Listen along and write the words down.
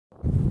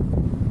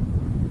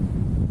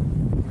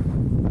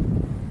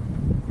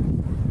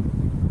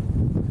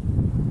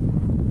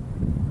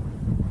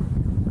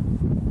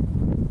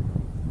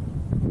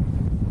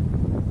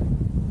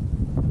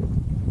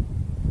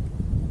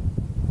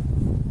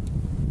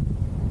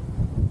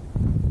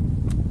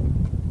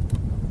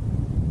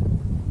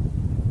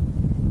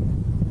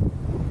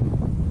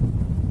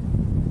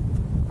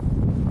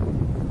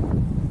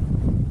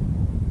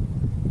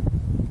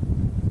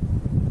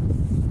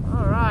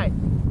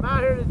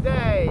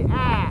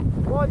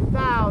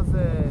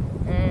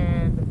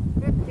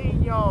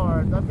1,015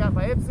 yards. I've got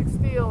my IPSC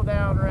steel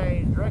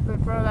downrange. Directly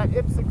in front of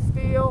that IPSC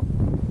steel,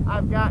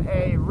 I've got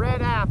a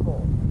red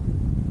apple.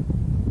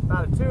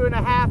 About a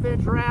 2.5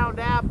 inch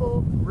round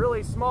apple,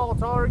 really small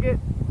target.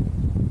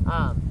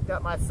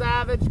 Got my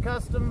Savage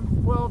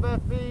custom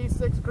 12FV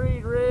 6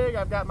 Creed rig.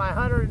 I've got my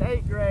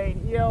 108 grain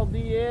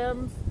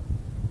ELDMs,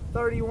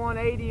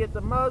 3180 at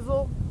the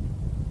muzzle,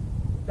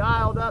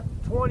 dialed up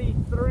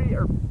 23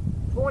 or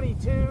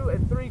 22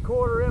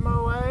 3/4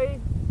 MOA,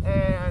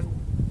 and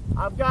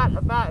I've got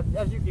about,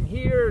 as you can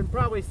hear and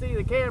probably see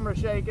the camera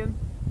shaking,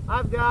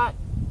 I've got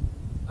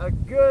a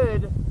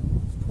good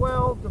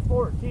 12 to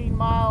 14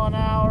 mile an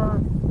hour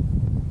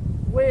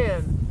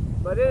wind,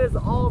 but it is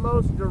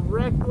almost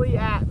directly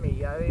at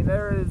me. I mean,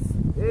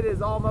 it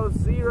is almost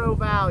zero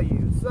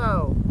value.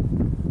 So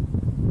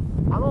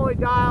I'm only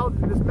dialed,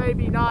 this may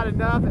be not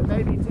enough, it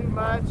may be too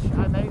much,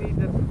 I may need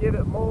to give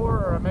it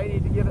more or I may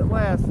need to give it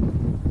less.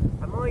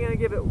 I'm only going to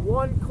give it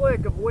one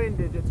click of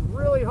windage. It's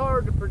really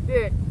hard to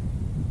predict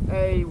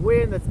a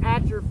wind that's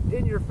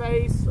in your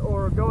face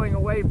or going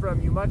away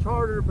from you. Much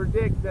harder to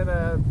predict than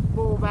a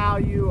full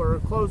value or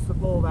close to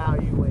full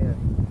value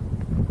wind.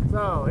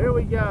 So here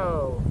we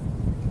go.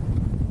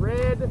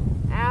 Red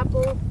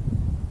apple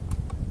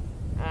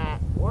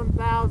at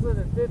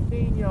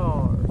 1,015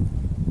 yards.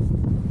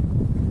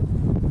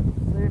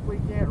 See if we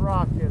can't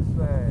rock this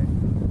thing.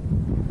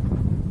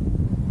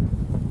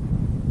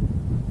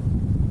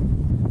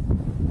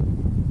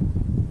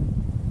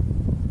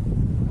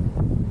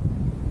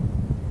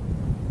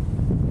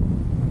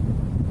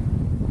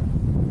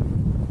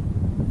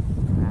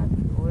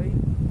 Actually,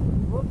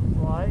 looks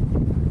like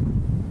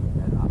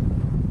that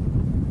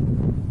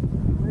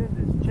wind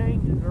is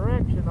changing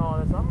direction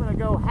on us. I'm going to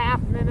go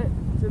half minute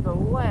to the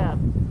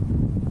left.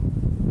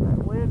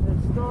 That wind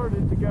has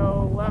started to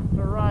go left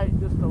to right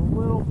just a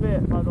little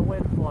bit by the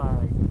wind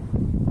flag.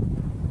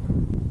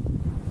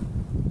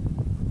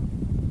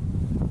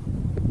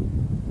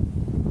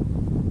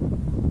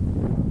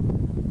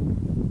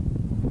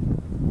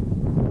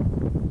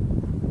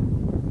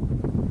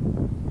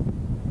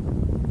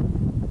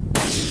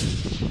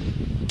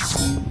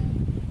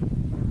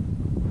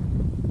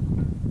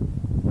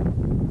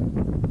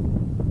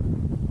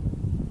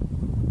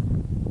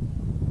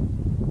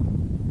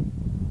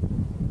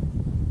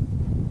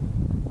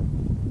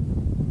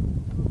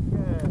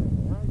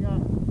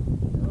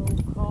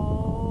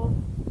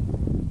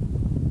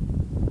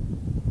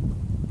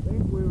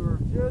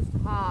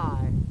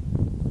 High.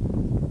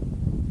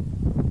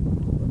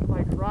 Looks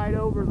like right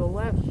over the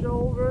left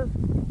shoulder.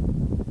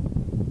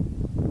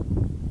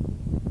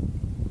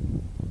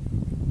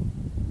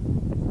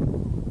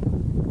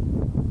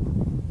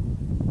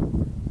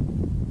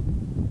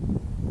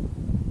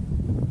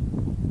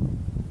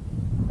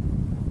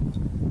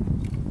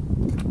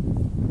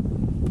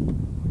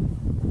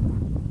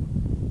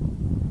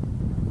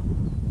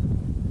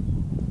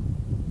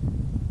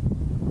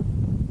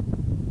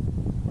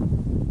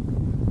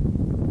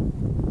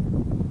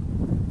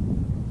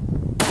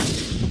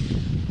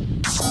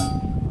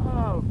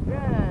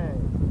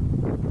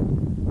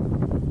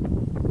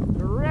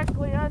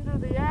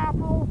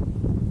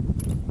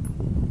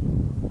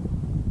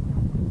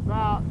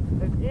 About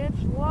an inch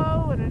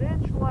low and an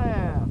inch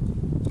left.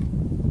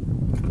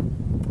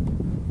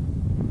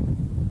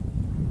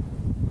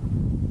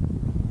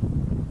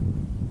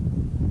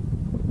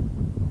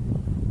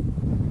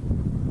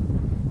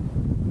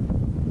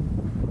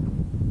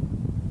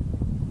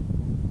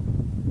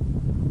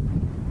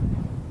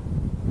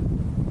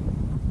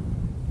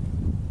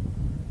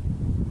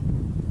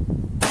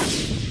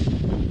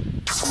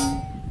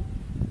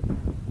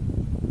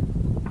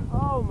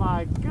 Oh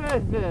my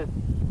goodness.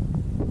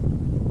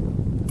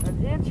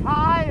 An inch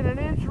high and an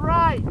inch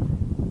right.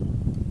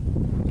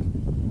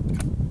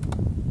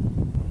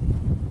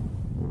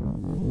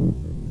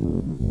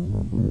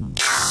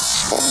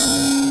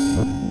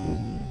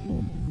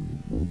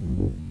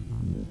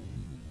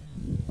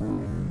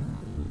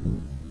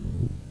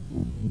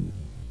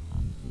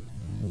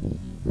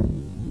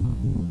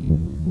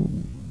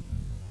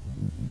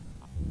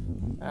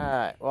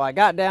 Alright, well, I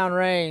got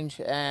downrange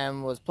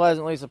and was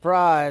pleasantly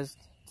surprised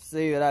to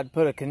see that I'd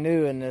put a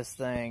canoe in this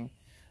thing.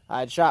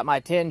 I'd shot my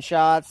 10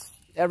 shots.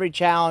 Every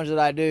challenge that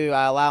I do,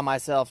 I allow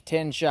myself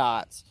 10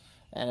 shots.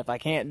 And if I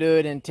can't do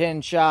it in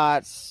 10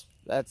 shots,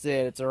 that's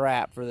it. It's a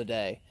wrap for the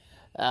day.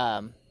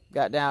 Got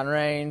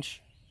downrange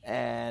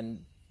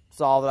and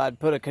saw that I'd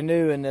put a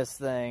canoe in this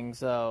thing,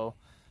 so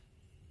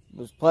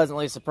was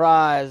pleasantly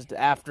surprised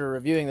after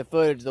reviewing the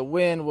footage. The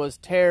wind was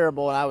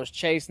terrible and I was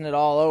chasing it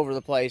all over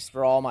the place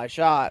for all my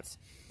shots.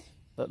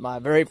 But my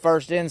very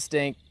first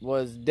instinct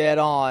was dead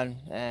on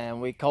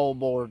and we cold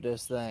bored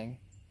this thing.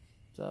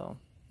 So,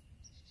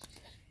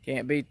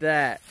 can't beat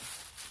that.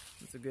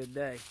 It's a good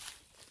day.